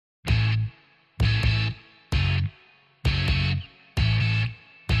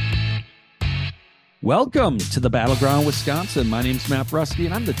Welcome to the Battleground, Wisconsin. My name's Matt Brusky,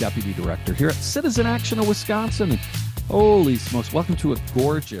 and I'm the Deputy Director here at Citizen Action of Wisconsin. And holy smokes, welcome to a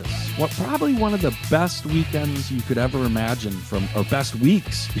gorgeous, probably one of the best weekends you could ever imagine or best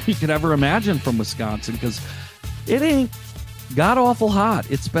weeks you could ever imagine from Wisconsin, because it ain't god-awful hot.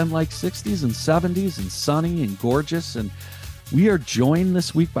 It's been like 60s and 70s and sunny and gorgeous. And we are joined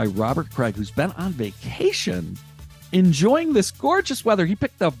this week by Robert Craig, who's been on vacation enjoying this gorgeous weather. He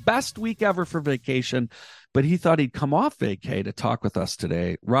picked the best week ever for vacation, but he thought he'd come off vacay to talk with us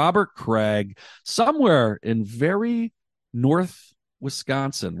today. Robert Craig, somewhere in very north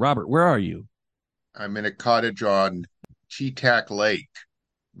Wisconsin. Robert, where are you? I'm in a cottage on Cheetah Lake.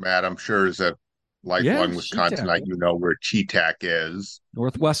 Matt, I'm sure as a Yeah, lifelong Wisconsinite, you know where Cheetah is.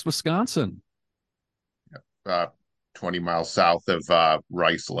 Northwest Wisconsin. uh, 20 miles south of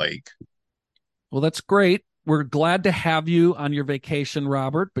Rice Lake. Well, that's great. We're glad to have you on your vacation,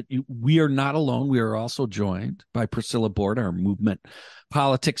 Robert, but we are not alone. We are also joined by Priscilla Board, our movement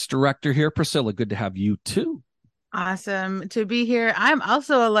politics director here. Priscilla, good to have you too. Awesome to be here. I'm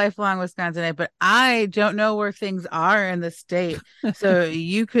also a lifelong Wisconsinite, but I don't know where things are in the state. So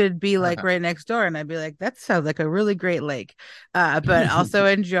you could be like right next door, and I'd be like, that sounds like a really great lake. But also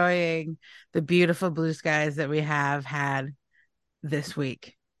enjoying the beautiful blue skies that we have had this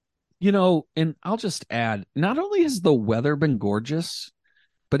week. You know, and I'll just add, not only has the weather been gorgeous,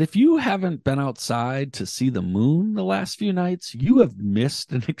 but if you haven't been outside to see the moon the last few nights, you have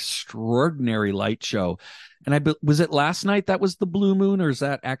missed an extraordinary light show. And was it last night that was the blue moon, or is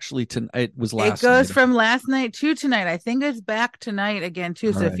that actually it was last night? It goes from last night to tonight. I think it's back tonight again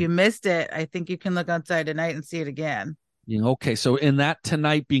too. So if you missed it, I think you can look outside tonight and see it again. Okay, so in that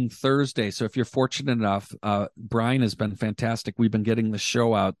tonight being Thursday, so if you're fortunate enough, Brian has been fantastic. We've been getting the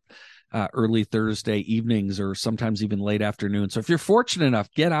show out early Thursday evenings or sometimes even late afternoon. So if you're fortunate enough,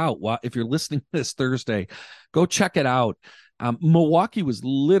 get out. If you're listening this Thursday, go check it out. Milwaukee was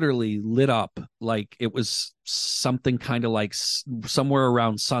literally lit up like it was something kind of like somewhere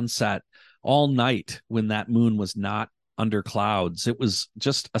around sunset all night when that moon was not under clouds. It was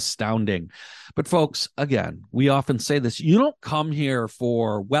just astounding. But folks, again, we often say this, you don't come here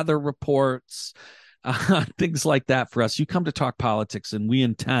for weather reports, things like that for us. You come to talk politics, and we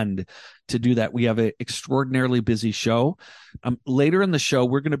intend to do that. We have an extraordinarily busy show. Later in the show,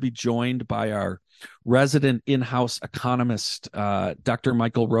 we're going to be joined by our resident in-house economist, Dr.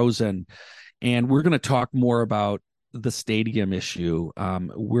 Michael Rosen, and we're going to talk more about the stadium issue.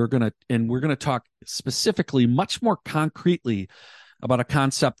 We're going to talk specifically, much more concretely, about a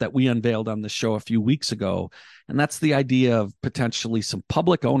concept that we unveiled on the show a few weeks ago, and that's the idea of potentially some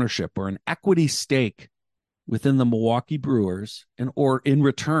public ownership or an equity stake within the Milwaukee Brewers, or in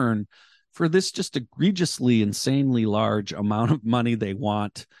return for this just egregiously, insanely large amount of money they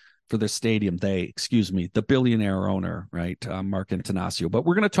want for their stadium. The billionaire owner, right, Mark Antanasio. But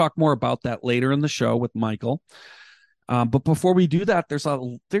we're going to talk more about that later in the show with Michael. But before we do that,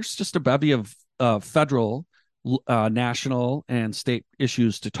 there's just a bevy of federal, national, and state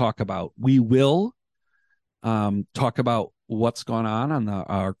issues to talk about. We will talk about what's gone on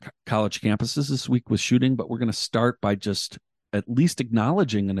our college campuses this week with shooting, but we're going to start by just at least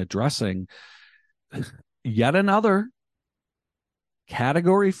acknowledging and addressing yet another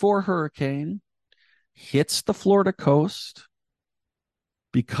Category 4 hurricane hits the Florida coast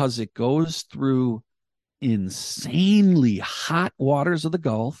because it goes through insanely hot waters of the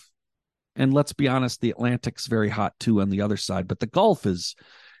Gulf. And let's be honest, the Atlantic's very hot too on the other side, but the Gulf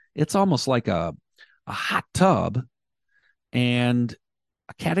it's almost like a hot tub, and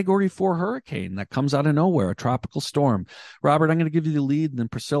a Category 4 hurricane that comes out of nowhere, a tropical storm. Robert, I'm going to give you the lead, and then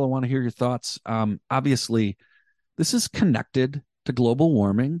Priscilla, I want to hear your thoughts. Obviously, this is connected to global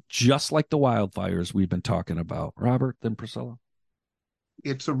warming, just like the wildfires we've been talking about. Robert, then Priscilla.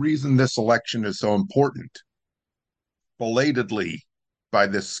 It's a reason this election is so important. Belatedly, by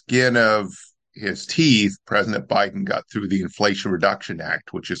the skin of his teeth, President Biden got through the Inflation Reduction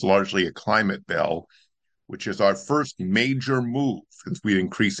Act, which is largely a climate bill, which is our first major move since we're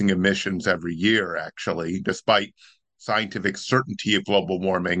increasing emissions every year, actually, despite scientific certainty of global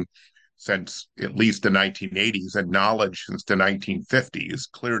warming since at least the 1980s and knowledge since the 1950s,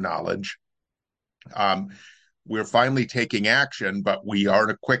 clear knowledge. We're finally taking action, but we are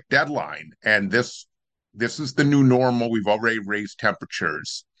in a quick deadline. And this is the new normal. We've already raised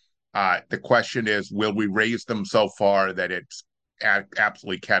temperatures. The question is, will we raise them so far that it's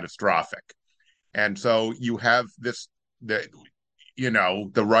absolutely catastrophic? And so you have the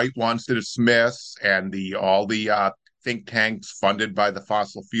right wants to dismiss, and all the think tanks funded by the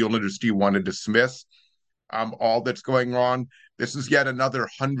fossil fuel industry want to dismiss all that's going on. This is yet another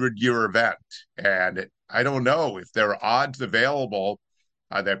 100-year event. And I don't know if there are odds available.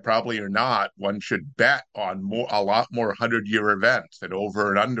 There probably are not. One should bet on a lot more 100-year events and over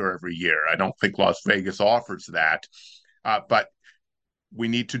and under every year. I don't think Las Vegas offers that. But we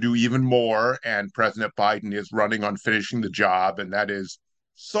need to do even more. And President Biden is running on finishing the job. And that is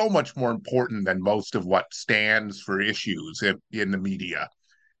so much more important than most of what stands for issues in the media.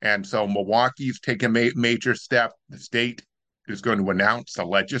 And so Milwaukee's taken a major step. The state is going to announce the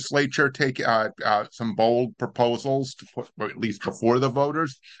legislature take some bold proposals to put, or at least before the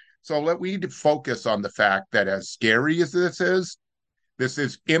voters. So we need to focus on the fact that as scary as this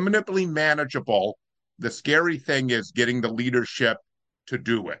is imminently manageable. The scary thing is getting the leadership to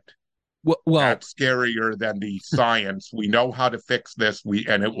do it. Well, that's scarier than the science. We know how to fix this.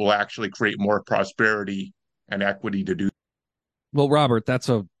 And it will actually create more prosperity and equity to do. Well, Robert, that's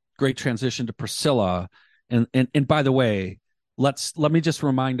a great transition to Priscilla. And by the way, let me just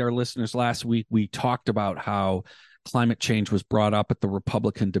remind our listeners, last week we talked about how climate change was brought up at the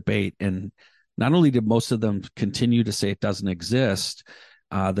Republican debate. And not only did most of them continue to say it doesn't exist,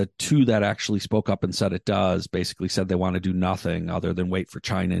 the two that actually spoke up and said it does basically said they want to do nothing other than wait for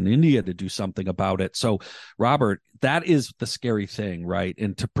China and India to do something about it. So, Robert, that is the scary thing, right?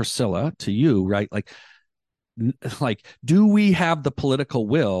 And to Priscilla, to you, right? Like, do we have the political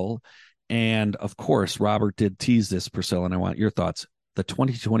will? And of course, Robert did tease this, Priscilla, and I want your thoughts. The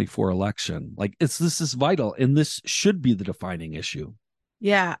 2024 election, this is vital, and this should be the defining issue.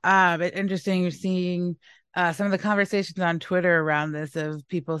 Yeah, interesting. You're seeing some of the conversations on Twitter around this of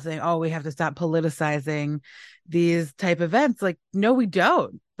people saying, "Oh, we have to stop politicizing these type events." Like, no, we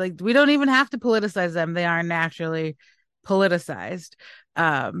don't. Like, we don't even have to politicize them; they are naturally politicized.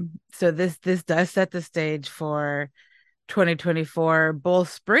 So this does set the stage for 2024, both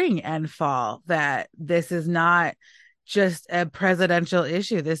spring and fall. That this is not just a presidential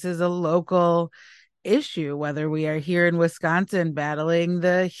issue. This is a local issue, whether we are here in Wisconsin battling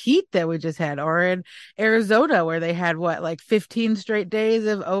the heat that we just had, or in Arizona where they had 15 straight days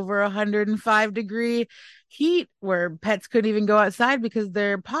of over 105-degree heat where pets couldn't even go outside because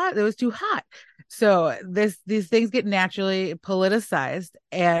it was too hot. So these things get naturally politicized,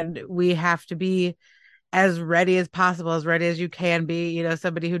 and we have to be as ready as possible, as ready as you can be.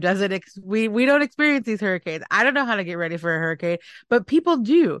 Somebody who doesn't we don't experience these hurricanes. I don't know how to get ready for a hurricane, but people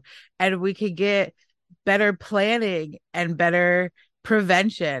do, and we could get better planning and better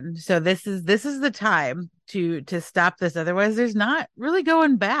prevention. So this is the time to stop this. Otherwise, there's not really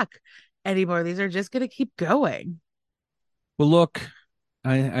going back anymore. These are just going to keep going. Well, look,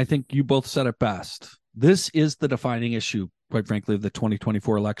 I think you both said it best. This is the defining issue, quite frankly, of the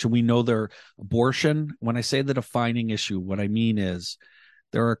 2024 election. We know their abortion. When I say the defining issue, what I mean is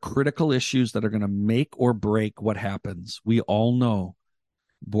there are critical issues that are going to make or break what happens. We all know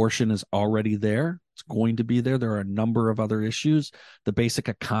abortion is already there. It's going to be there. There are a number of other issues. The basic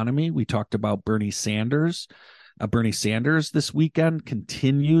economy. We talked about Bernie Sanders. Bernie Sanders this weekend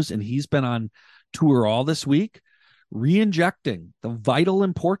continues, and he's been on tour all this week, re-injecting the vital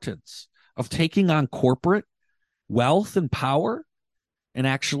importance of taking on corporate wealth and power and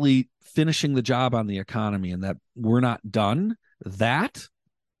actually finishing the job on the economy, and that we're not done. That,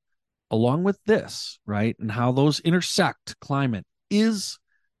 along with this, right, and how those intersect, climate is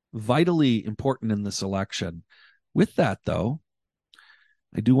vitally important in this election. With that, though,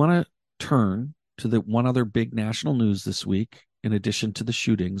 I do want to turn to the one other big national news this week, in addition to the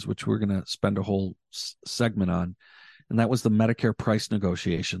shootings, which we're going to spend a whole segment on, and that was the Medicare price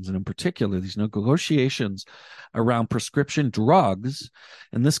negotiations, and in particular, these negotiations around prescription drugs.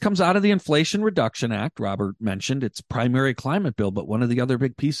 And this comes out of the Inflation Reduction Act. Robert mentioned its primary climate bill, but one of the other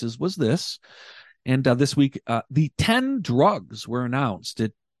big pieces was this. And this week, the 10 drugs were announced.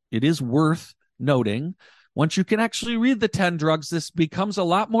 It is worth noting, once you can actually read the 10 drugs, this becomes a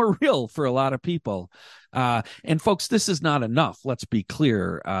lot more real for a lot of people. And folks, this is not enough. Let's be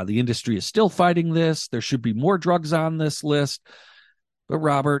clear. The industry is still fighting this. There should be more drugs on this list. But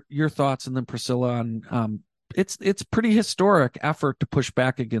Robert, your thoughts, and then Priscilla, on it's pretty historic effort to push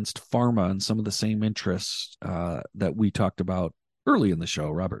back against pharma and some of the same interests that we talked about early in the show,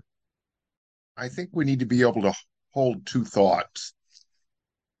 Robert. I think we need to be able to hold two thoughts.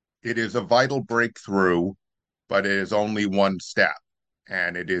 It is a vital breakthrough, but it is only one step,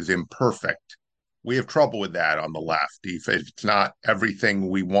 and it is imperfect. We have trouble with that on the left. If it's not everything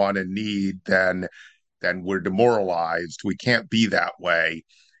we want and need, then we're demoralized. We can't be that way.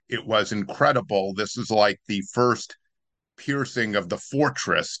 It was incredible. This is like the first piercing of the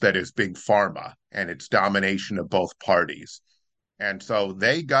fortress that is Big Pharma and its domination of both parties. And so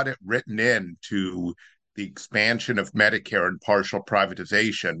they got it written into the expansion of Medicare and partial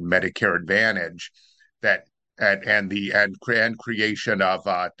privatization, Medicare Advantage, that and creation of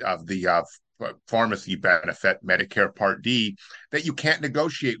the pharmacy benefit, Medicare Part D, that you can't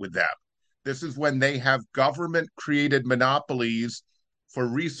negotiate with them. This is when they have government-created monopolies for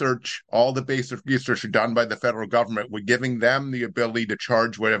research. All the basic research done by the federal government. We're giving them the ability to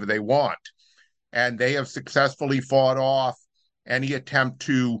charge whatever they want. And they have successfully fought off any attempt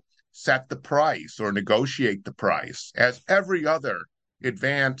to set the price or negotiate the price, as every other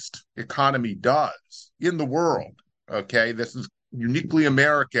advanced economy does in the world. Okay, this is uniquely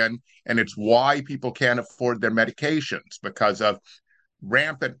American, and it's why people can't afford their medications, because of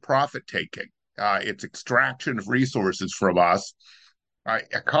rampant profit taking. It's extraction of resources from us.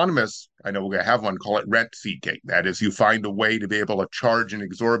 Economists, I know we're going to have one, call it rent seeking. That is, you find a way to be able to charge an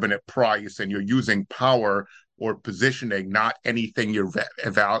exorbitant price, and you're using power or positioning, not anything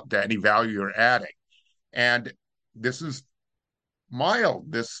any value you're adding. And this is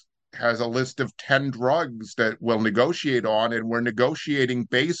mild. This has a list of 10 drugs that we'll negotiate on, and we're negotiating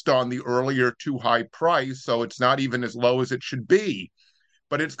based on the earlier too high price, so it's not even as low as it should be.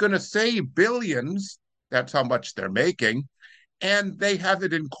 But it's going to save billions. That's how much they're making. And they have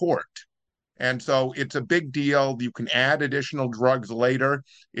it in court. And so it's a big deal. You can add additional drugs later.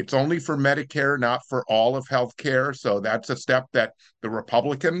 It's only for Medicare, not for all of healthcare. So that's a step that the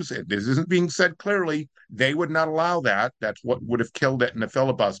Republicans, this isn't being said clearly, they would not allow that. That's what would have killed it in the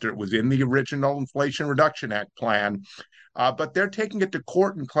filibuster. It was in the original Inflation Reduction Act plan. But they're taking it to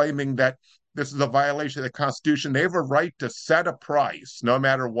court and claiming that this is a violation of the Constitution. They have a right to set a price no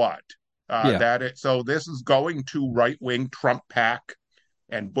matter what. So this is going to right-wing Trump PAC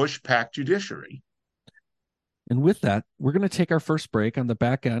and Bush PAC judiciary. And with that, we're going to take our first break. On the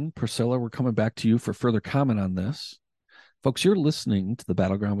back end, Priscilla, we're coming back to you for further comment on this. Folks, you're listening to the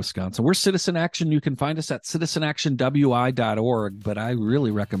Battleground Wisconsin. We're Citizen Action. You can find us at citizenactionwi.org, but I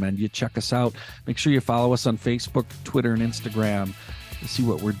really recommend you check us out. Make sure you follow us on Facebook, Twitter, and Instagram to see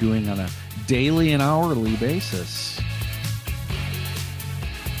what we're doing on a daily and hourly basis.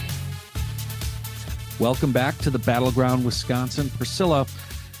 Welcome back to the Battleground Wisconsin. Priscilla,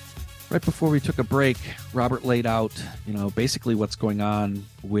 right before we took a break, Robert laid out, basically what's going on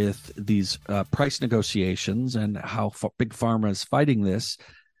with these price negotiations and how Big Pharma is fighting this.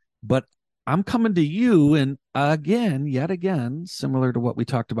 But I'm coming to you, and yet again, similar to what we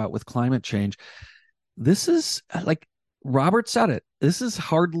talked about with climate change, this is, like Robert said it, this is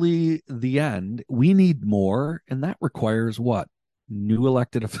hardly the end. We need more, and that requires what? New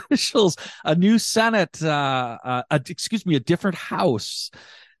elected officials, a new Senate, a different House.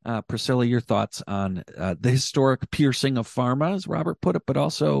 Priscilla, your thoughts on the historic piercing of pharma, as Robert put it, but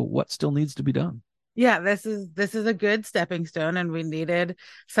also what still needs to be done? Yeah, this is a good stepping stone, and we needed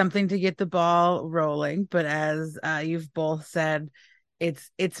something to get the ball rolling. But as you've both said,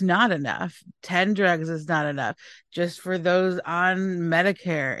 it's not enough. 10 drugs is not enough. Just for those on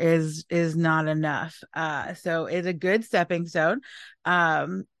Medicare is not enough. So it's a good stepping stone.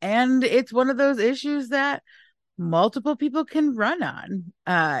 And it's one of those issues that multiple people can run on.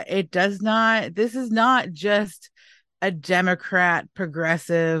 This is not just a Democrat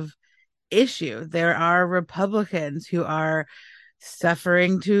progressive issue. There are Republicans who are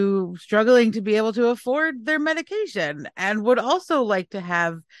struggling to be able to afford their medication and would also like to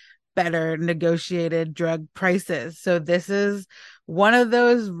have better negotiated drug prices. So this is one of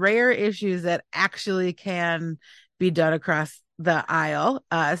those rare issues that actually can be done across the aisle.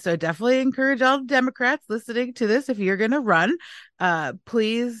 So definitely encourage all Democrats listening to this, if you're going to run,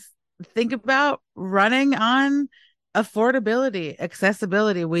 please think about running on affordability,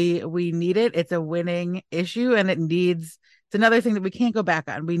 accessibility. We need it. It's a winning issue, and it's another thing that we can't go back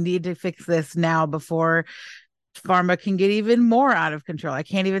on. We need to fix this now before pharma can get even more out of control. I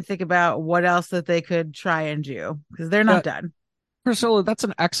can't even think about what else that they could try and do, because they're not done. Priscilla, that's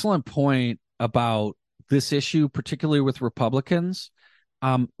an excellent point about this issue, particularly with Republicans.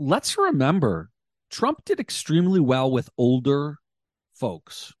 Let's remember, Trump did extremely well with older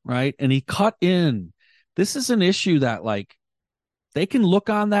folks, right? And he cut in. This is an issue that, like, they can look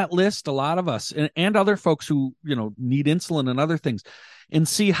on that list, a lot of us and other folks who, need insulin and other things, and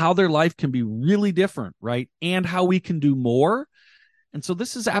see how their life can be really different, right? And how we can do more. And so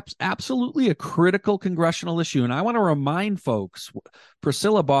this is absolutely a critical congressional issue. And I want to remind folks,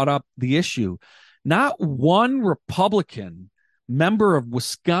 Priscilla brought up the issue. Not one Republican member of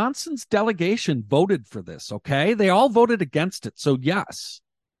Wisconsin's delegation voted for this, okay? They all voted against it. So yes,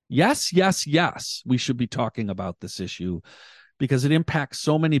 we should be talking about this issue, because it impacts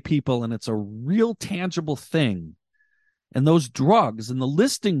so many people, and it's a real tangible thing And those drugs and the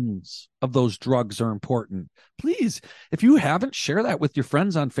listings of those drugs are important. Please, if you haven't, share that with your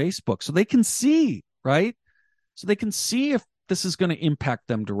friends on Facebook so they can see, right? So they can see if this is going to impact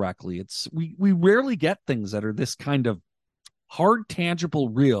them directly. We rarely get things that are this kind of hard, tangible,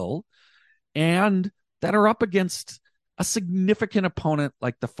 real, and that are up against a significant opponent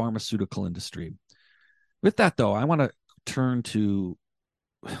like the pharmaceutical industry. With that, though, I want to turn to,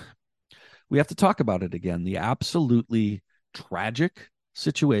 we have to talk about it again, the absolutely tragic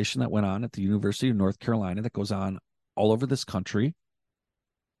situation that went on at the University of North Carolina that goes on all over this country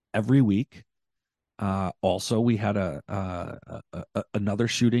every week. Also, we had another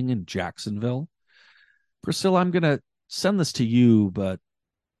shooting in Jacksonville. Priscilla, I'm going to send this to you, but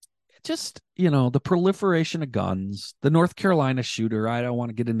just, the proliferation of guns, the North Carolina shooter, I don't want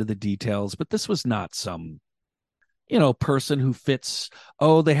to get into the details, but this was not some, person who fits,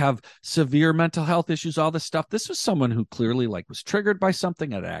 they have severe mental health issues, all this stuff. This was someone who clearly was triggered by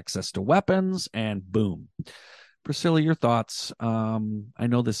something, had access to weapons, and boom. Priscilla, your thoughts. I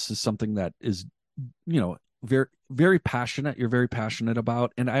know this is something that is, very, very passionate. You're very passionate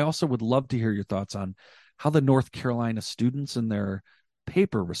about. And I also would love to hear your thoughts on how the North Carolina students and their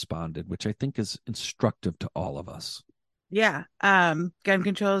paper responded, which I think is instructive to all of us. Yeah. Gun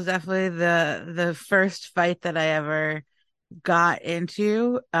control is definitely the first fight that I ever got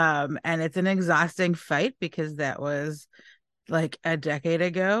into. And it's an exhausting fight because that was like a decade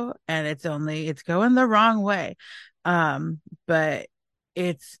ago and it's going the wrong way. But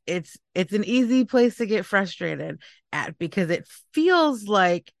it's an easy place to get frustrated at because it feels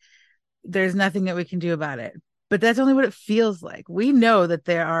like there's nothing that we can do about it. But that's only what it feels like. We know that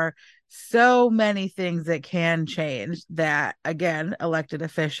there are so many things that can change that, again, elected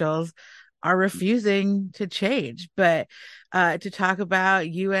officials are refusing to change. But to talk about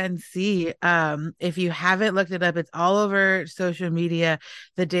UNC, if you haven't looked it up, it's all over social media.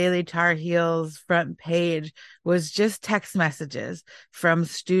 The Daily Tar Heels front page was just text messages from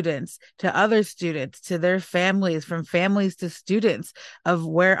students to other students to their families, from families to students of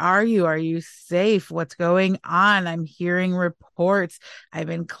where are you? Are you safe? What's going on? I'm hearing reports.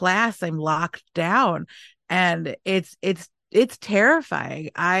 I'm in class. I'm locked down. And it's terrifying.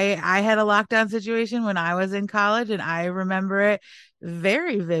 I had a lockdown situation when I was in college and I remember it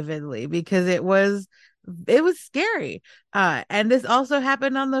very vividly because it was scary. And this also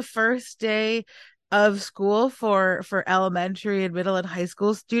happened on the first day of school for elementary and middle and high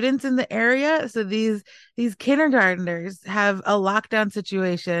school students in the area. So these kindergartners have a lockdown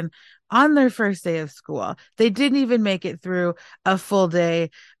situation on their first day of school. They didn't even make it through a full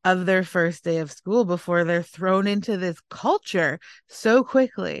day of their first day of school before they're thrown into this culture so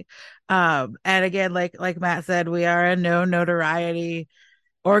quickly. And again, like Matt said, we are a no notoriety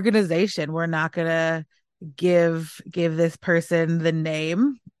organization. We're not gonna give this person the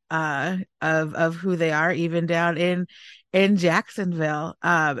name of who they are, even down in Jacksonville.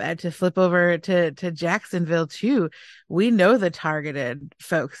 And to flip over to Jacksonville too, we know the targeted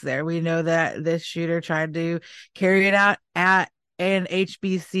folks there. We know that this shooter tried to carry it out at an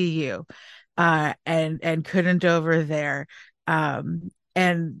HBCU and couldn't over there. And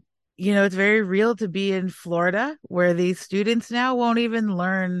it's very real to be in Florida where these students now won't even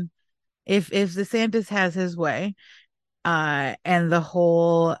learn if DeSantis has his way. And the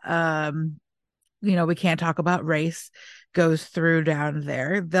whole we can't talk about race goes through down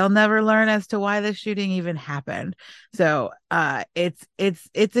there. They'll never learn as to why the shooting even happened. So it's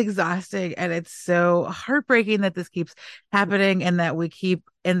exhausting and it's so heartbreaking that this keeps happening and that we keep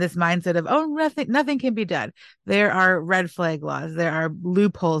in this mindset of nothing can be done. There are red flag laws, there are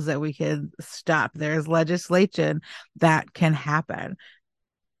loopholes that we can stop, there's legislation that can happen.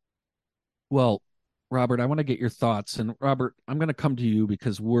 Well, Robert, I want to get your thoughts. And Robert, I'm going to come to you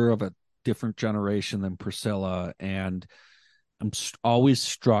because we're of a different generation than Priscilla. And I'm always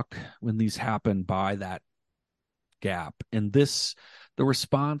struck when these happen by that gap. And the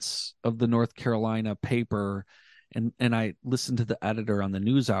response of the North Carolina paper, and I listened to the editor on the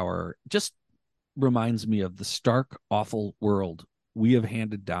NewsHour, just reminds me of the stark, awful world we have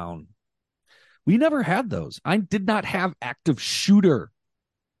handed down. We never had those. I did not have active shooter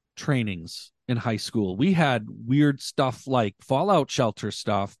trainings in high school. We had weird stuff like fallout shelter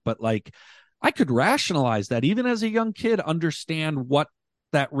stuff, but I could rationalize that even as a young kid, understand what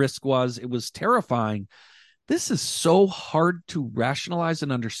that risk was. It was terrifying. This is so hard to rationalize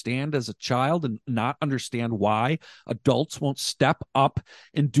and understand as a child and not understand why adults won't step up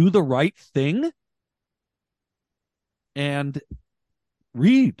and do the right thing. And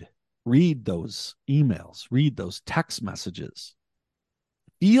read those emails, read those text messages.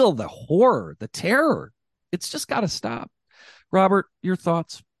 Feel the horror, the terror. It's just got to stop. Robert, your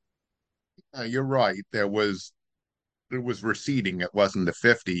thoughts? You're right. It was receding. It wasn't the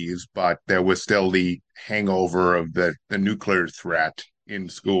 50s, but there was still the hangover of the nuclear threat in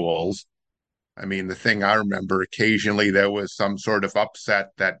schools. I mean, the thing I remember, occasionally there was some sort of upset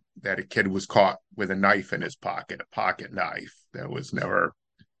that a kid was caught with a knife in his pocket, a pocket knife. There was never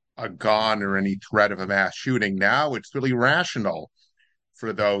a gun or any threat of a mass shooting. Now it's really rational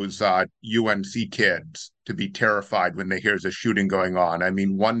for those UNC kids to be terrified when they hear there's a shooting going on. I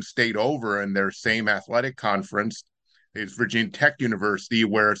mean, one state over in their same athletic conference is Virginia Tech University,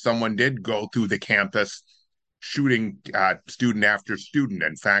 where someone did go through the campus shooting student after student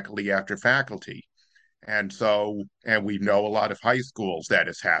and faculty after faculty. And we know a lot of high schools that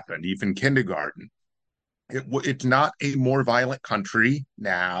has happened, even kindergarten. It's not a more violent country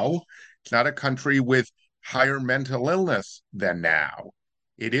now. It's not a country with higher mental illness than now.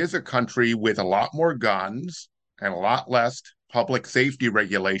 It is a country with a lot more guns and a lot less public safety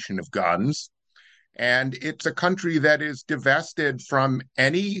regulation of guns. And it's a country that is divested from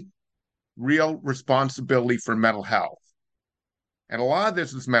any real responsibility for mental health. And a lot of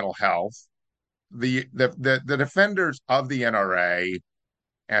this is mental health. The defenders of the NRA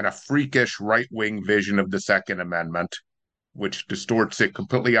and a freakish right-wing vision of the Second Amendment, which distorts it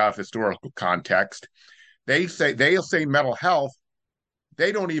completely out of historical context. They'll say mental health.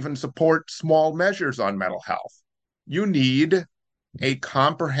 They don't even support small measures on mental health. You need a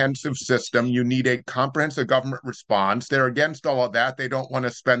comprehensive system. You need a comprehensive government response. They're against all of that. They don't want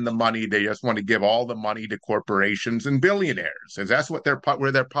to spend the money. They just want to give all the money to corporations and billionaires, and that's what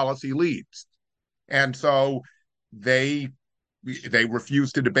where their policy leads. And so they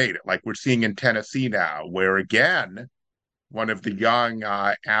refuse to debate it, like we're seeing in Tennessee now, where again, one of the young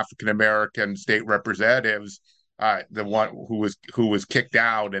African American state representatives, the one who was kicked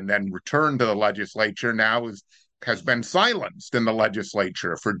out and then returned to the legislature, now has been silenced in the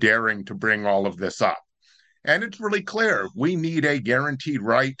legislature for daring to bring all of this up. And it's really clear we need a guaranteed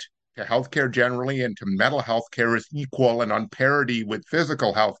right to healthcare generally and to mental health care as equal and on parity with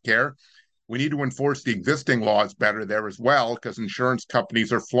physical health care. We need to enforce the existing laws better there as well, because insurance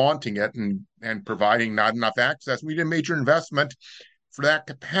companies are flaunting it and providing not enough access. We need a major investment for that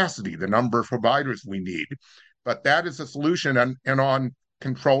capacity, the number of providers we need. But that is a solution. And on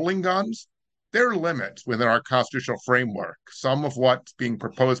controlling guns, there are limits within our constitutional framework. Some of what's being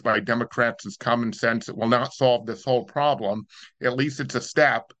proposed by Democrats is common sense. It will not solve this whole problem. At least it's a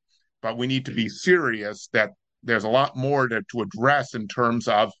step, but we need to be serious that there's a lot more to address in terms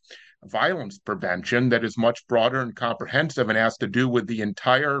of violence prevention that is much broader and comprehensive and has to do with the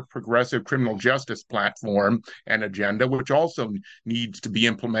entire progressive criminal justice platform and agenda, which also needs to be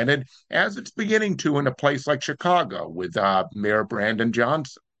implemented, as it's beginning to in a place like Chicago with Mayor Brandon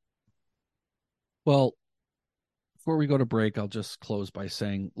Johnson. Well, before we go to break, I'll just close by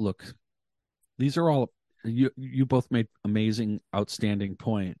saying, look, these are all, you both made amazing, outstanding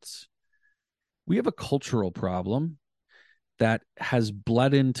points. We have a cultural problem that has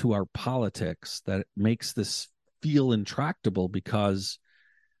bled into our politics that makes this feel intractable, because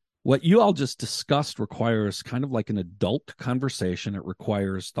what you all just discussed requires kind of like an adult conversation. It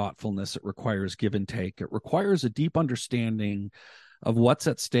requires thoughtfulness. It requires give and take. It requires a deep understanding of what's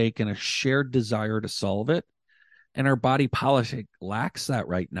at stake and a shared desire to solve it. And our body politic lacks that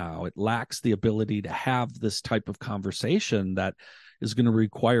right now. It lacks the ability to have this type of conversation that is going to be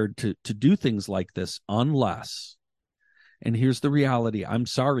required to do things like this unless, and here's the reality, I'm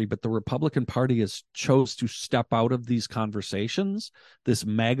sorry, but the Republican Party has chose to step out of these conversations, this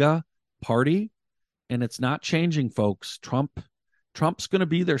mega party, and it's not changing, folks. Trump's going to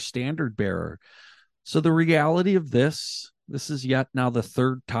be their standard bearer. So the reality of this is yet now the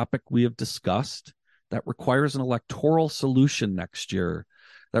third topic we have discussed that requires an electoral solution next year,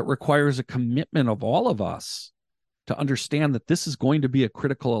 that requires a commitment of all of us to understand that this is going to be a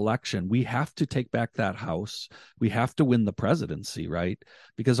critical election. We have to take back that House. We have to win the presidency, right?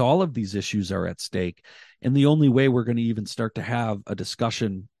 Because all of these issues are at stake. And the only way we're going to even start to have a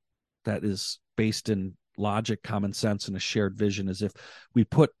discussion that is based in logic, common sense, and a shared vision is if we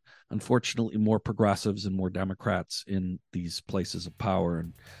put, unfortunately, more progressives and more Democrats in these places of power.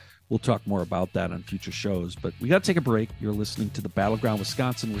 And we'll talk more about that on future shows. But we got to take a break. You're listening to the Battleground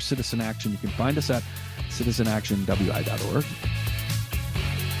Wisconsin. We're Citizen Action. You can find us at citizenactionwi.org.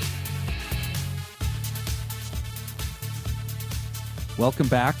 Welcome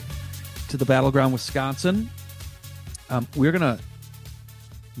back to the Battleground Wisconsin. We're going to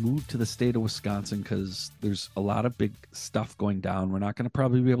move to the state of Wisconsin because there's a lot of big stuff going down. We're not going to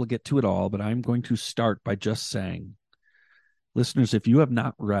probably be able to get to it all, but I'm going to start by just saying, listeners, if you have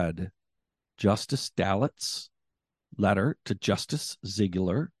not read Justice Dallet's letter to Justice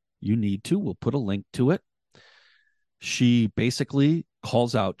Ziegler. You need to. We'll put a link to it. She basically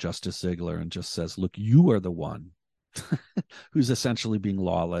calls out Justice Ziegler and just says, look, you are the one who's essentially being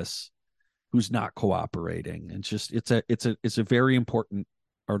lawless, who's not cooperating. And just it's a very important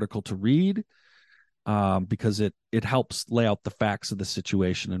article to read, because it helps lay out the facts of the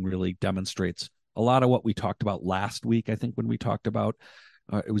situation and really demonstrates a lot of what we talked about last week. I think when we talked about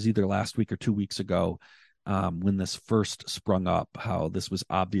it was either last week or 2 weeks ago, when this first sprung up, how this was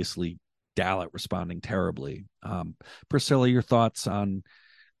obviously Dallet responding terribly. Priscilla, your thoughts on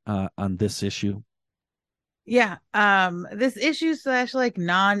this issue? Yeah, this issue slash like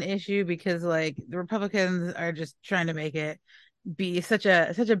non-issue, because like the Republicans are just trying to make it be such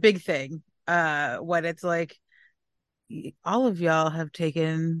a big thing. When it's like all of y'all have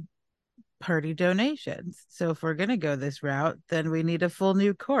taken party donations. So if we're going to go this route, then we need a full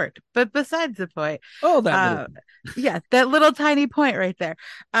new court. But besides the point, that little tiny point right there.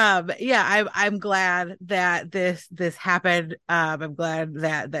 I'm glad that this happened. I'm glad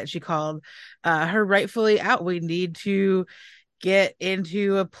that she called her rightfully out. We need to get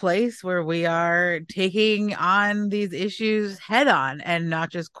into a place where we are taking on these issues head on and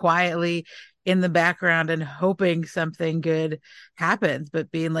not just quietly in the background and hoping something good happens, but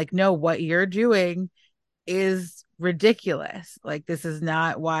being like, no, what you're doing is ridiculous. Like, this is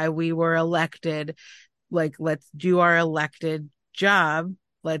not why we were elected. Like, let's do our elected job.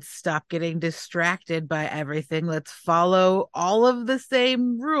 Let's stop getting distracted by everything. Let's follow all of the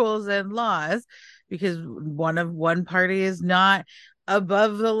same rules and laws, because one party is not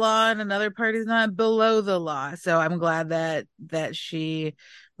above the law and another party is not below the law. So I'm glad that she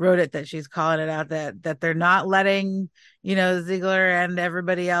wrote it, that she's calling it out, that they're not letting, Ziegler and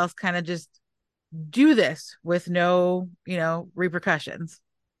everybody else kind of just do this with no, repercussions.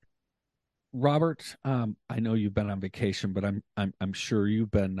 Robert, I know you've been on vacation, but I'm sure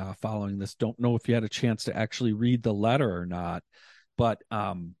you've been following this. Don't know if you had a chance to actually read the letter or not, but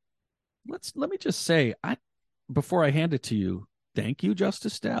let me just say, before I hand it to you, thank you,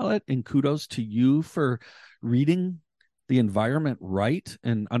 Justice Dallet, and kudos to you for reading the environment right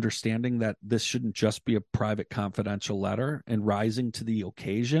and understanding that this shouldn't just be a private confidential letter and rising to the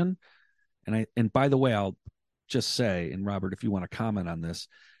occasion. And by the way, I'll just say, and Robert, if you want to comment on this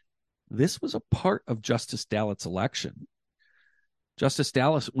was a part of Justice Dallet's election. Justice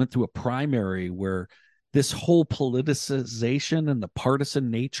Dallet went through a primary where this whole politicization and the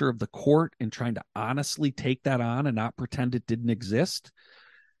partisan nature of the court and trying to honestly take that on and not pretend it didn't exist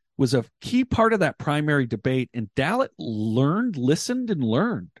was a key part of that primary debate. And Dallet listened and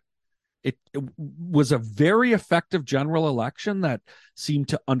learned. It was a very effective general election that seemed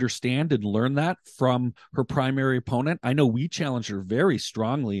to understand and learn that from her primary opponent. I know we challenged her very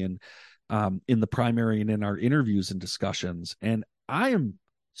strongly in the primary and in our interviews and discussions. And I am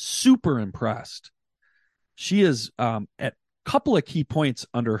super impressed. She is at a couple of key points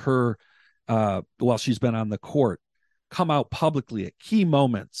under her, while she's been on the court, come out publicly at key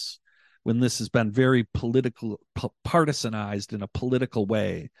moments when this has been very partisanized in a political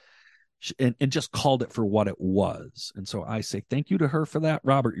way, and just called it for what it was. And so I say thank you to her for that.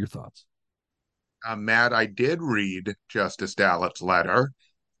 Robert, your thoughts? Matt, I did read Justice Dallet's letter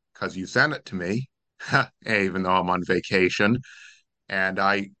because you sent it to me, even though I'm on vacation. And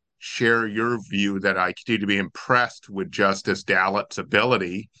I share your view that I continue to be impressed with Justice Dallet's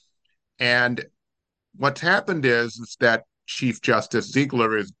ability. And what's happened is that Chief Justice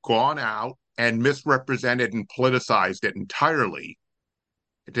Ziegler has gone out and misrepresented and politicized it entirely.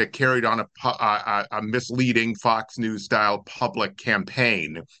 It carried on a misleading Fox News style public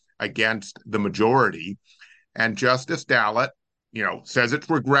campaign against the majority. And Justice Dallet, says it's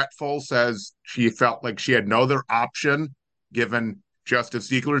regretful, says she felt like she had no other option given Justice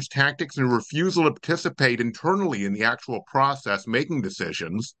Ziegler's tactics and refusal to participate internally in the actual process, making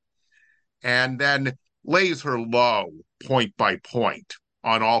decisions, and then lays her low point by point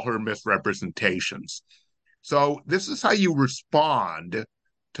on all her misrepresentations. So this is how you respond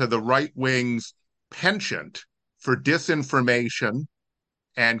to the right wing's penchant for disinformation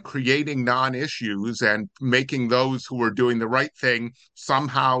and creating non-issues and making those who are doing the right thing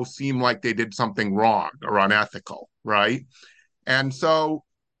somehow seem like they did something wrong or unethical, right? And so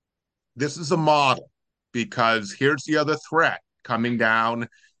this is a model, because here's the other threat coming down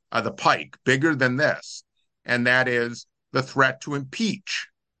the pike, bigger than this, and that is the threat to impeach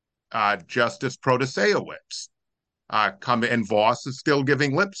Justice Protasevich. And Voss is still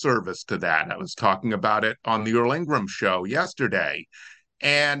giving lip service to that. I was talking about it on the Earl Ingram show yesterday.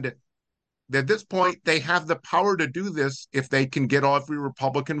 And at this point, they have the power to do this if they can get every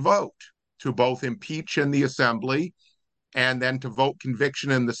Republican vote. to both impeach in the Assembly and then to vote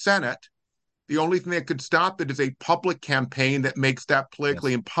conviction in the Senate. The only thing that could stop it is a public campaign that makes that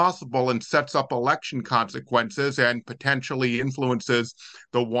politically impossible and sets up election consequences and potentially influences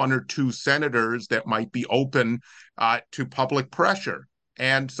the one or two senators that might be open to public pressure.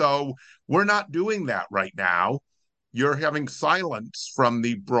 And so we're not doing that right now. You're having silence from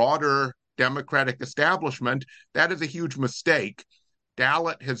the broader Democratic establishment. That is a huge mistake.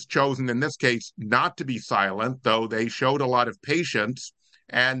 Dallet has chosen in this case not to be silent, though they showed a lot of patience.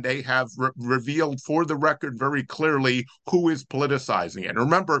 And they have revealed for the record very clearly who is politicizing it.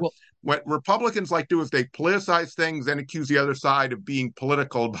 Remember, what Republicans like to do is they politicize things and accuse the other side of being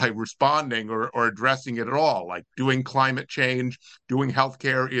political by responding or addressing it at all. Like doing climate change, doing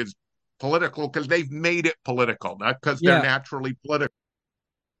healthcare is political because they've made it political, not because they're naturally political.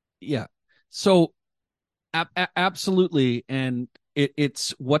 Yeah. So absolutely. And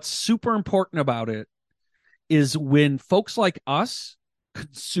it's what's super important about it is when folks like us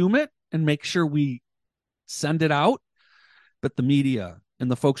consume it and make sure we send it out, but the media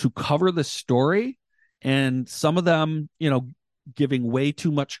and the folks who cover the story, and some of them, giving way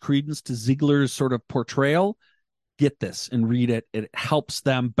too much credence to Ziegler's sort of portrayal, get this and read it. It helps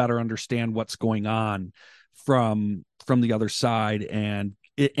them better understand what's going on from the other side, and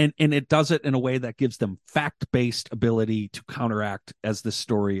it does it in a way that gives them fact-based ability to counteract as the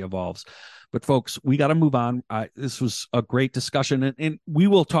story evolves. But folks, we got to move on. This was a great discussion, and we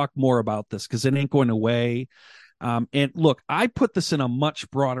will talk more about this because it ain't going away. And look, I put this in a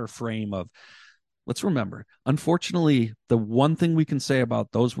much broader frame of, let's remember, unfortunately, the one thing we can say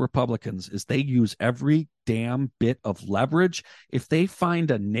about those Republicans is they use every damn bit of leverage. If they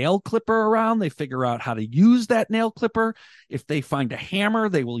find a nail clipper around, they figure out how to use that nail clipper. If they find a hammer,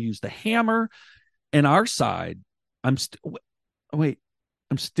 they will use the hammer. And our side, I'm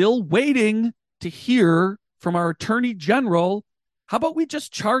still waiting to hear from our attorney general. How about we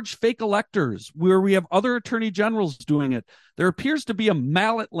just charge fake electors where we have other attorney generals doing it? There appears to be a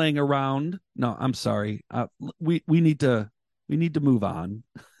mallet laying around. No, I'm sorry. We need to move on.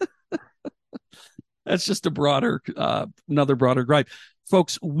 That's just another broader gripe.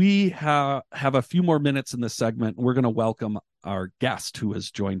 Folks, we have a few more minutes in this segment. We're going to welcome our guest who has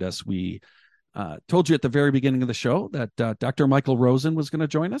joined us. We told you at the very beginning of the show that Dr. Michael Rosen was going to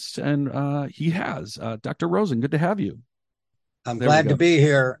join us, and he has. Dr. Rosen, good to have you. I'm glad to be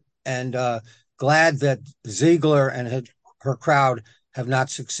here, and glad that Ziegler and her crowd have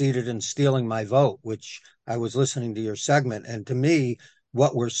not succeeded in stealing my vote, which I was listening to your segment. And to me,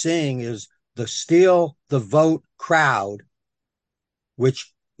 what we're seeing is the steal the vote crowd,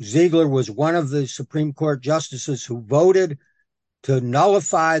 which Ziegler was one of the Supreme Court justices who voted to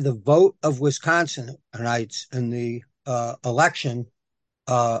nullify the vote of Wisconsinites in the election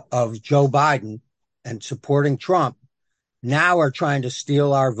of Joe Biden and supporting Trump, now are trying to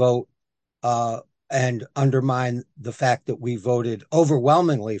steal our vote and undermine the fact that we voted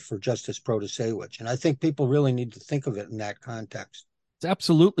overwhelmingly for Justice Protasewicz. And I think people really need to think of it in that context. It's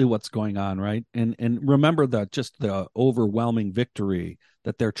absolutely what's going on, right? And remember that just the overwhelming victory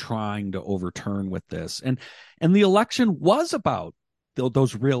that they're trying to overturn with this. And the election was about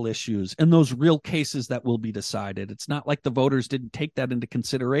those real issues and those real cases that will be decided. It's not like the voters didn't take that into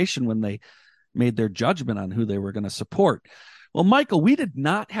consideration when they made their judgment on who they were going to support. Well, Michael, we did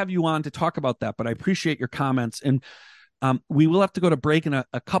not have you on to talk about that, but I appreciate your comments. And we will have to go to break in a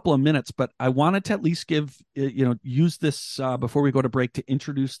couple of minutes, but I wanted to at least use this before we go to break to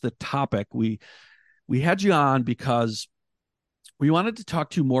introduce the topic. We had you on because we wanted to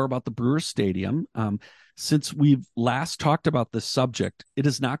talk to you more about the Brewers Stadium. Since we've last talked about this subject, it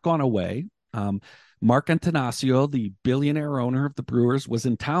has not gone away. Mark Antanasio, the billionaire owner of the Brewers, was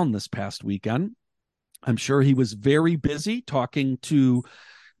in town this past weekend. I'm sure he was very busy talking to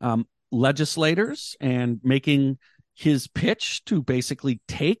legislators and making his pitch to basically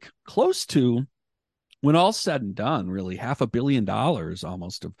take close to, when all's said and done, really $500 million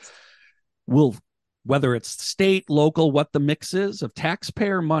almost of whether it's state, local, what the mix is of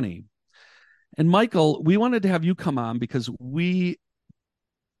taxpayer money. And Michael, we wanted to have you come on because we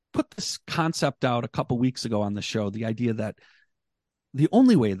put this concept out a couple weeks ago on the show, the idea that the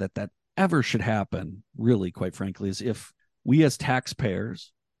only way that ever should happen, really, quite frankly, is if we as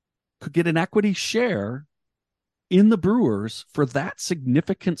taxpayers could get an equity share in the Brewers for that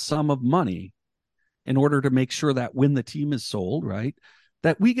significant sum of money in order to make sure that when the team is sold, right,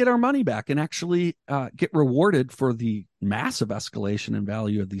 that we get our money back and actually get rewarded for the massive escalation in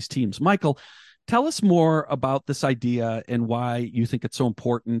value of these teams. Michael, tell us more about this idea and why you think it's so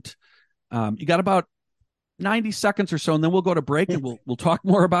important. You got about 90 seconds or so, and then we'll go to break and we'll talk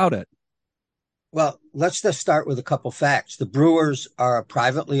more about it. Well, let's just start with a couple facts. The Brewers are a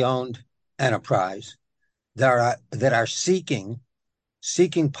privately owned enterprise that are seeking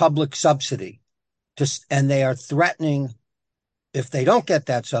public subsidy and they are threatening, if they don't get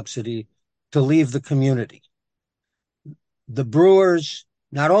that subsidy, to leave the community. The Brewers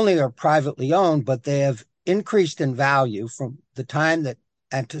not only are privately owned, but they have increased in value from the time that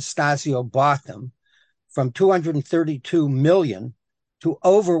Anastasio bought them, from $232 million to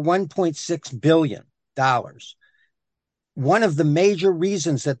over $1.6 billion. One of the major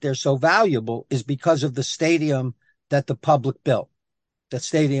reasons that they're so valuable is because of the stadium that the public built.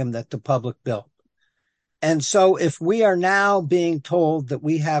 And so if we are now being told that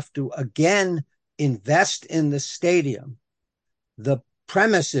we have to again invest in the stadium, the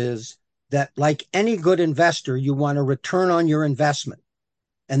premise is that, like any good investor, you want a return on your investment.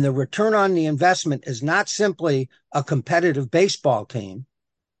 And the return on the investment is not simply a competitive baseball team.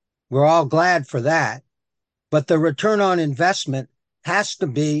 We're all glad for that. But the return on investment has to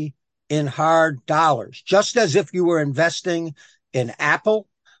be in hard dollars, just as if you were investing in Apple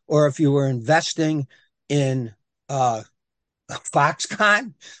or if you were investing in Foxconn,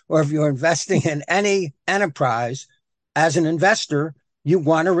 or if you're investing in any enterprise. As an investor, you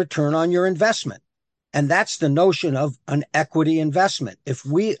want a return on your investment. And that's the notion of an equity investment. If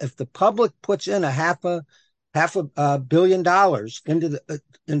the public puts in a half a $1 billion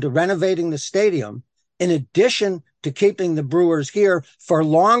into renovating the stadium, in addition to keeping the Brewers here for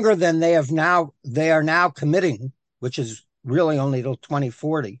longer than they are now committing, which is really only till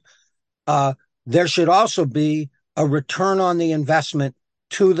 2040, there should also be a return on the investment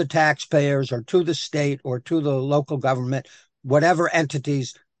to the taxpayers or to the state or to the local government, whatever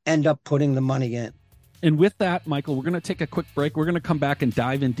entities end up putting the money in. And with that, Michael, we're going to take a quick break. We're going to come back and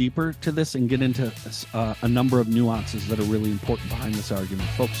dive in deeper to this and get into a number of nuances that are really important behind this argument.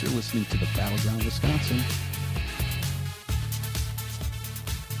 Folks, you're listening to the Battleground Wisconsin.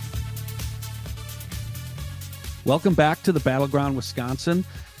 Welcome back to the Battleground Wisconsin.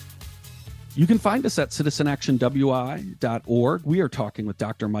 You can find us at citizenactionwi.org. We are talking with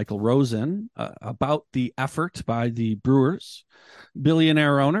Dr. Michael Rosen about the effort by the Brewers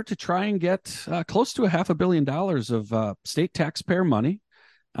billionaire owner to try and get close to $500 million of state taxpayer money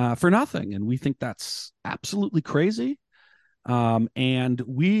for nothing. And we think that's absolutely crazy. And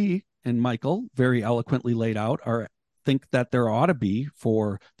we and Michael very eloquently laid out think that there ought to be,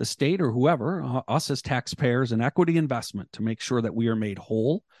 for the state or whoever, us as taxpayers, an equity investment to make sure that we are made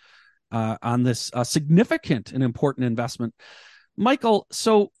whole on this significant and important investment. Michael,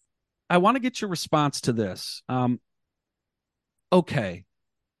 so I want to get your response to this. Okay,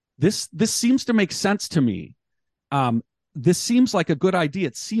 this seems to make sense to me. This seems like a good idea.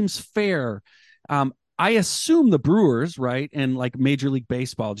 It seems fair. I assume the Brewers, right, and like Major League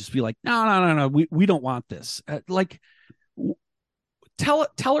Baseball just be like, no, we don't want this. Tell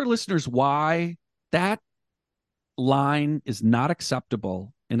our listeners why that line is not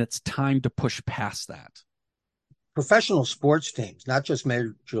acceptable, and it's time to push past that. Professional sports teams, not just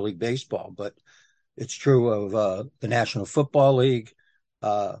Major League Baseball, but it's true of the National Football League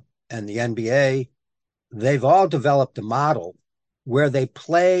and the NBA. They've all developed a model where they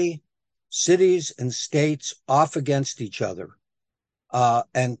play cities and states off against each other,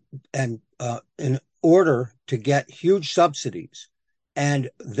 and in order to get huge subsidies, and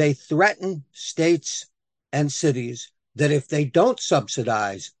they threaten states and cities that if they don't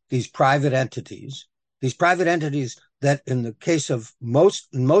subsidize these private entities that in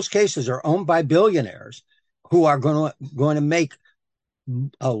most cases are owned by billionaires who are going to make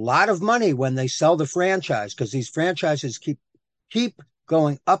a lot of money when they sell the franchise, because these franchises keep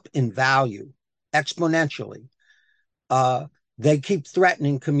going up in value exponentially. They keep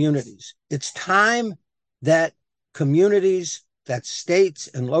threatening communities. It's time that communities, that states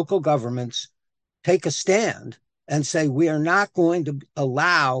and local governments take a stand and say, we are not going to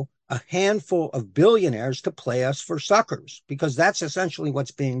allow a handful of billionaires to play us for suckers, because that's essentially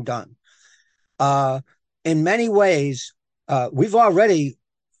what's being done. In many ways, we've already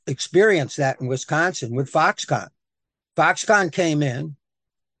experienced that in Wisconsin with Foxconn. Foxconn came in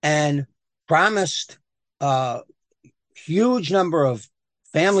and promised a huge number of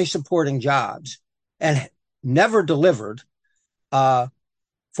family supporting jobs and never delivered.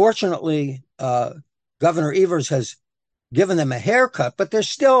 Fortunately, Governor Evers has given them a haircut, but they're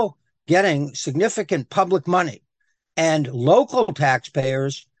still getting significant public money. And local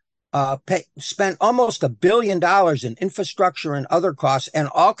taxpayers spent almost $1 billion in infrastructure and other costs, and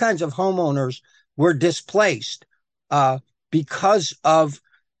all kinds of homeowners were displaced because of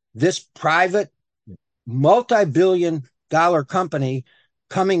this private multi-billion-dollar company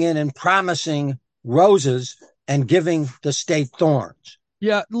coming in and promising roses and giving the state thorns.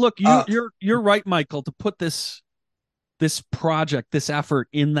 Yeah, look, you're right, Michael, to put this project, this effort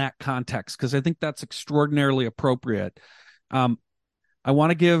in that context, because I think that's extraordinarily appropriate. I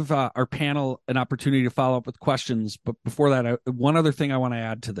want to give our panel an opportunity to follow up with questions, but before that, one other thing I want to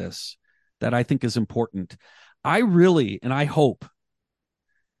add to this that I think is important. I really, and I hope,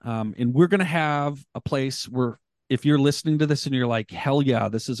 and we're going to have a place where if you're listening to this and you're like, hell yeah,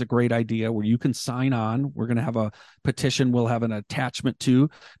 this is a great idea, where you can sign on. We're going to have a petition we'll have an attachment to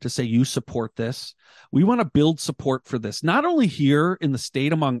say you support this. We want to build support for this, not only here in the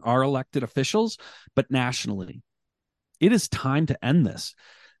state among our elected officials, but nationally. It is time to end this.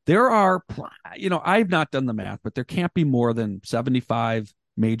 There are, I've not done the math, but there can't be more than 75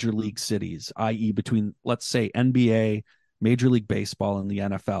 major league cities, i.e. between, let's say, NBA, Major League Baseball, and the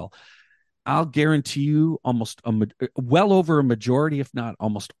NFL. I'll guarantee you well over a majority, if not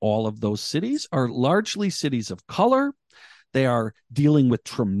almost all of those cities are largely cities of color. They are dealing with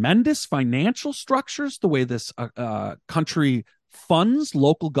tremendous financial structures, the way this country funds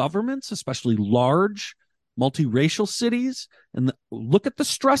local governments, especially large multiracial cities. And look at the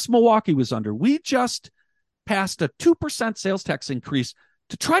stress Milwaukee was under. We just passed a 2% sales tax increase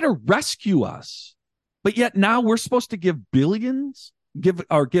to try to rescue us. But yet now we're supposed to give billions, give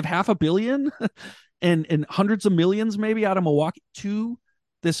 $500 million and hundreds of millions maybe out of Milwaukee to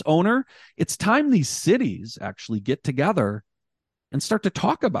this owner. It's time these cities actually get together and start to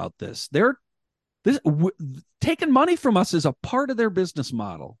talk about this. Taking money from us is a part of their business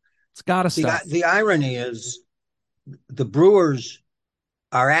model. It's got to stop. The irony is the Brewers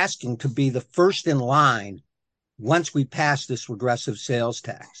are asking to be the first in line once we pass this regressive sales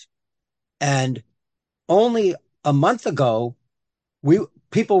tax. And only a month ago,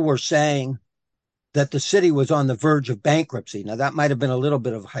 people were saying that the city was on the verge of bankruptcy. Now, that might have been a little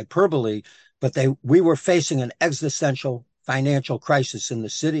bit of hyperbole, but we were facing an existential financial crisis in the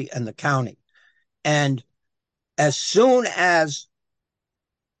city and the county. And as soon as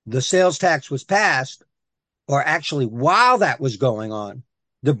the sales tax was passed, or actually while that was going on,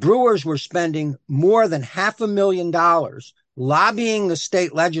 the Brewers were spending more than $500,000 lobbying the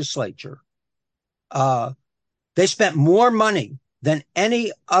state legislature. They spent more money than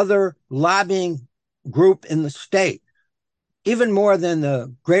any other lobbying group in the state, even more than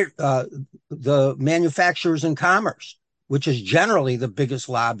the manufacturers and commerce, which is generally the biggest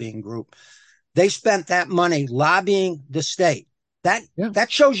lobbying group. They spent that money lobbying the state.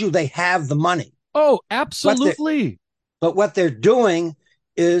 That shows you they have the money. Oh, absolutely. But what they're doing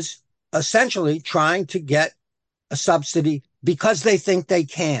is essentially trying to get a subsidy because they think they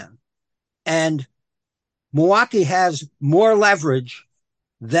can. And Milwaukee has more leverage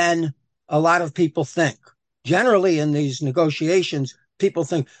than a lot of people think. Generally, in these negotiations, people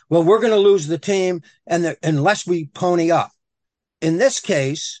think, well, we're going to lose the team unless we pony up. In this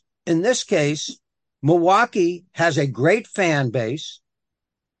case, Milwaukee has a great fan base.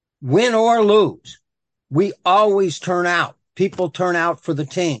 Win or lose, we always turn out. People turn out for the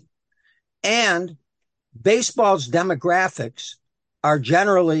team. And baseball's demographics are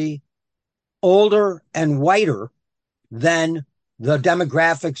generally older and whiter than the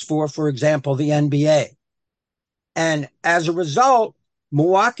demographics for example, the NBA. And as a result,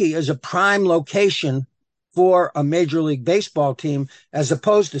 Milwaukee is a prime location for a Major League Baseball team, as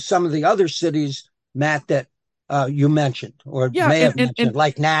opposed to some of the other cities, Matt, that you mentioned or may have mentioned,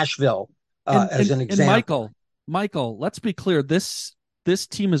 like Nashville, as an example. And Michael, let's be clear. This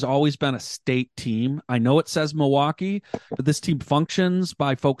team has always been a state team. I know it says Milwaukee, but this team functions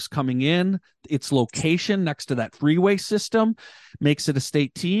by folks coming in. Its location next to that freeway system makes it a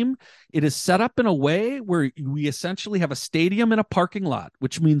state team. It is set up in a way where we essentially have a stadium and a parking lot,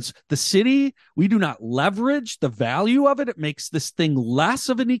 which means the city, we do not leverage the value of it. It makes this thing less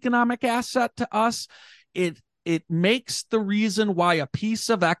of an economic asset to us. It makes the reason why a piece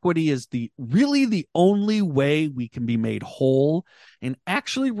of equity is really the only way we can be made whole and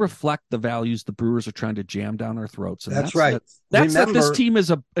actually reflect the values the Brewers are trying to jam down our throats. And that's right. That's that this team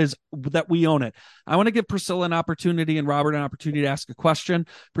is that we own it. I want to give Priscilla an opportunity and Robert an opportunity to ask a question.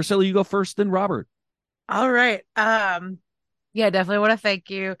 Priscilla, you go first, then Robert. All right. Yeah, definitely want to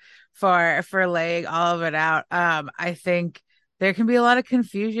thank you for laying all of it out. I think there can be a lot of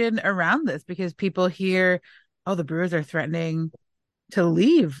confusion around this because people hear, oh, the Brewers are threatening to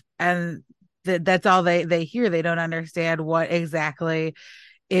leave. And that's all they hear. They don't understand what exactly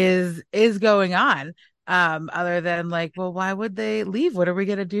is going on. Other than like, well, why would they leave? What are we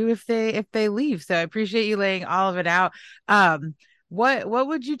going to do if they leave? So I appreciate you laying all of it out. what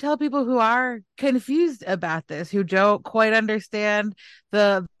would you tell people who are confused about this, who don't quite understand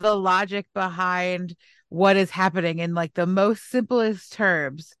the logic behind what is happening in like the most simplest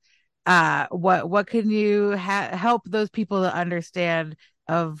terms? What can you help those people to understand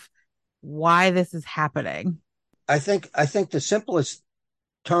of why this is happening? I think the simplest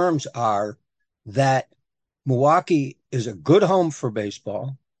terms are that Milwaukee is a good home for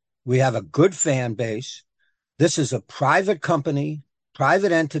baseball. We have a good fan base. This is a private company,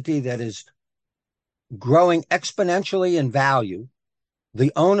 private entity that is growing exponentially in value.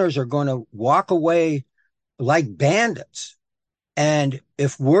 The owners are going to walk away like bandits. And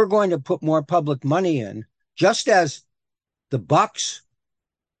if we're going to put more public money in, just as the Bucks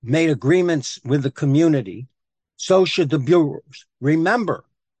made agreements with the community, so should the Brewers. Remember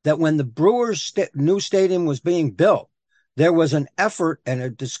that when the Brewers' new stadium was being built, there was an effort and a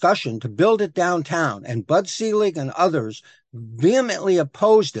discussion to build it downtown, and Bud Selig and others vehemently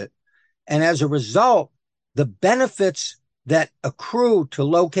opposed it. And as a result, the benefits that accrue to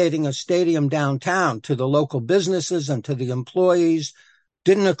locating a stadium downtown to the local businesses and to the employees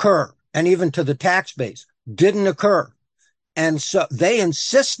didn't occur, and even to the tax base didn't occur. And so they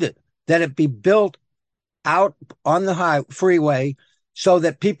insisted that it be built out on the freeway so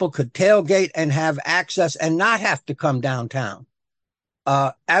that people could tailgate and have access and not have to come downtown.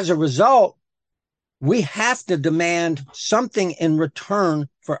 As a result, we have to demand something in return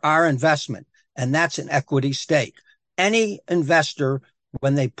for our investment, and that's an equity stake. Any investor,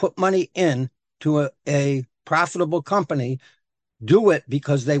 when they put money in to a profitable company, do it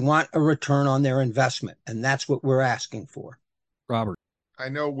because they want a return on their investment, and that's what we're asking for. Robert. I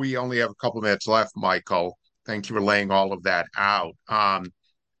know we only have a couple minutes left, Michael. Thank you for laying all of that out.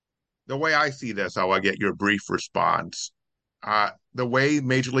 The way I see this, I will get your brief response. The way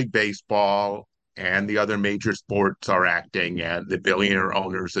Major League Baseball and the other major sports are acting, and the billionaire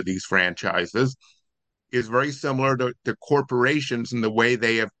owners of these franchises, is very similar to corporations in the way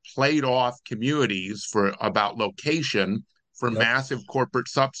they have played off communities about location for massive corporate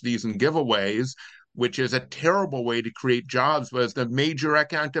subsidies and giveaways, which is a terrible way to create jobs, but as the major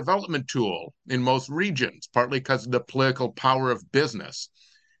economic development tool in most regions, partly because of the political power of business.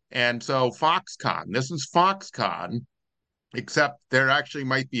 And so Foxconn, this is Foxconn, except there actually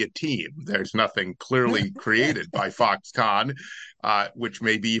might be a team. There's nothing clearly created by Foxconn, which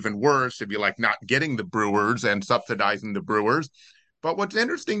may be even worse. It'd be like not getting the Brewers and subsidizing the Brewers. But what's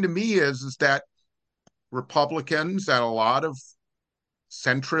interesting to me is that Republicans and a lot of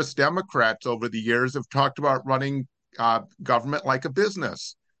centrist Democrats over the years have talked about running government like a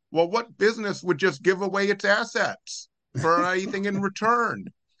business. Well, what business would just give away its assets for anything in return?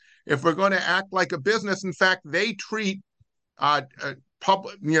 If we're going to act like a business, in fact, they treat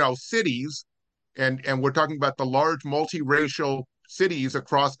public, cities, and we're talking about the large multiracial cities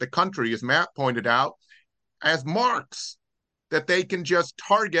across the country, as Matt pointed out, as marks that they can just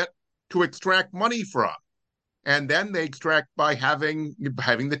target to extract money from. And then they extract by having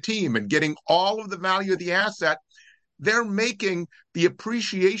the team and getting all of the value of the asset. They're making the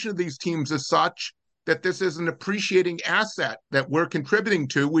appreciation of these teams as such that this is an appreciating asset that we're contributing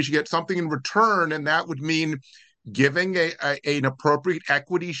to. We should get something in return, and that would mean giving an appropriate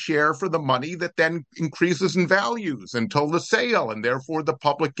equity share for the money that then increases in values until the sale, and therefore the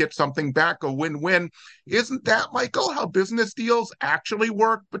public gets something back, a win-win. Isn't that, Michael, how business deals actually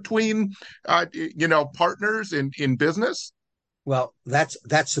work between partners in business? Well, that's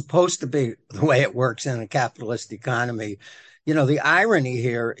supposed to be the way it works in a capitalist economy. The irony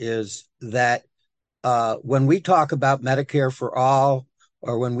here is that when we talk about Medicare for all,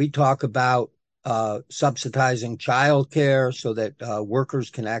 or when we talk about subsidizing childcare so that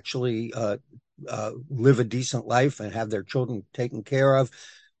workers can actually live a decent life and have their children taken care of,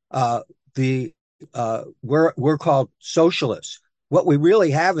 we're called socialists. What we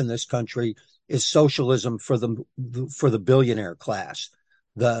really have in this country is socialism for the billionaire class.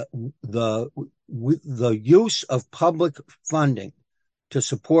 The use of public funding to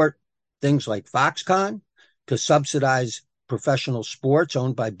support things like Foxconn, to subsidize professional sports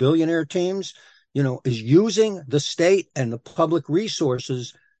owned by billionaire teams, is using the state and the public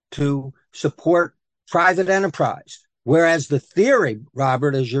resources to support private enterprise. Whereas the theory,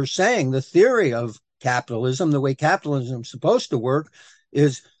 Robert, as you're saying, the theory of capitalism, the way capitalism is supposed to work,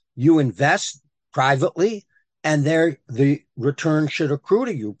 is you invest privately and the return should accrue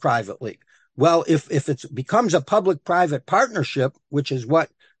to you privately. Well, if it becomes a public-private partnership, which is what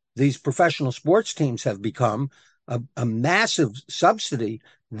these professional sports teams have become, a massive subsidy,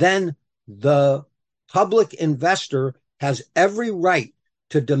 then the public investor has every right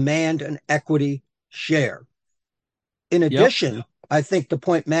to demand an equity share. In addition, I think the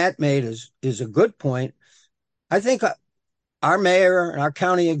point Matt made is a good point. I think our mayor and our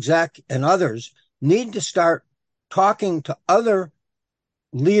county exec and others need to start talking to other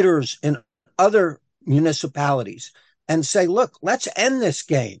leaders in other municipalities and say, look, let's end this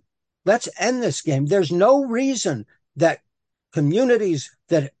game. Let's end this game. There's no reason that communities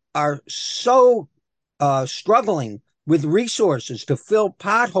that are so struggling with resources to fill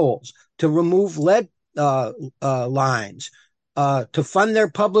potholes, to remove lead lines, to fund their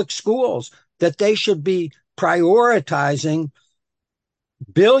public schools, that they should be prioritizing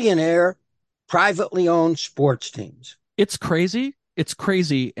billionaire privately owned sports teams. It's crazy. It's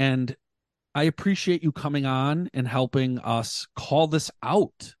crazy. And I appreciate you coming on and helping us call this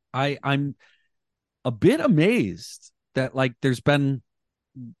out. I'm a bit amazed that like there's been,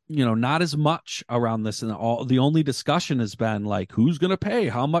 not as much around this, and the only discussion has been like, who's going to pay?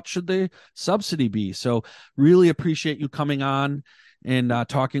 How much should the subsidy be? So really appreciate you coming on and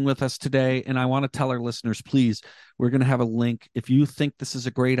talking with us today. And I want to tell our listeners, please, we're going to have a link. If you think this is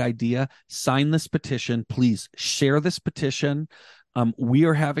a great idea, sign this petition. Please share this petition. We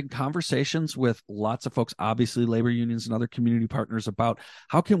are having conversations with lots of folks, obviously labor unions and other community partners, about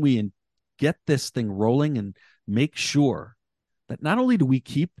how can we get this thing rolling and make sure that not only do we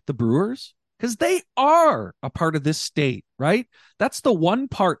keep the brewers, because they are a part of this state, right? That's the one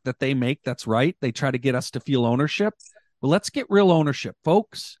part that they make that's right. They try to get us to feel ownership. Well, let's get real ownership,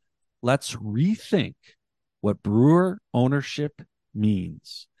 folks. Let's rethink what brewer ownership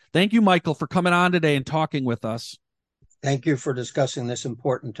means. Thank you, Michael, for coming on today and talking with us. Thank you for discussing this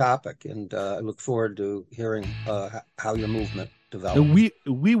important topic, and I look forward to hearing how your movement develops. And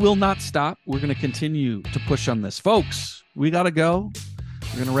we will not stop. We're going to continue to push on this. Folks, we got to go.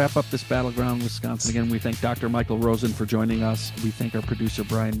 We're going to wrap up this Battleground Wisconsin. Again, we thank Dr. Michael Rosen for joining us. We thank our producer,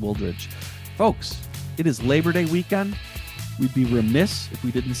 Brian Wooldridge. Folks, it is Labor Day weekend. We'd be remiss if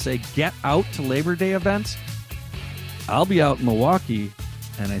we didn't say get out to Labor Day events. I'll be out in Milwaukee,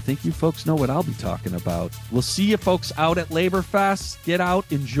 and I think you folks know what I'll be talking about. We'll see you folks out at Labor Fest. Get out,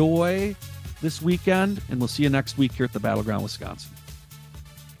 enjoy this weekend, and we'll see you next week here at the Battleground Wisconsin.